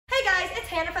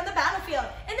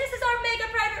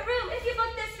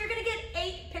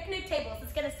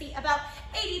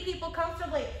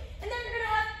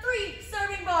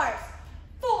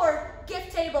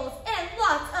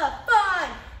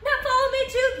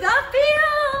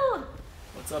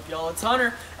What's up, y'all? It's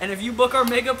Hunter, and if you book our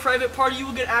mega private party, you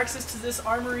will get access to this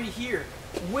armory here.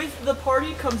 With the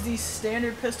party comes these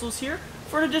standard pistols here.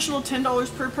 For an additional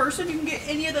 $10 per person, you can get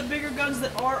any of the bigger guns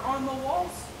that are on the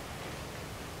walls.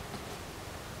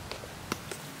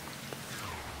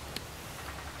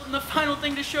 And the final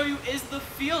thing to show you is the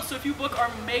field. So if you book our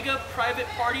mega private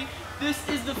party, this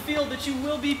is the field that you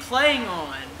will be playing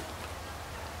on.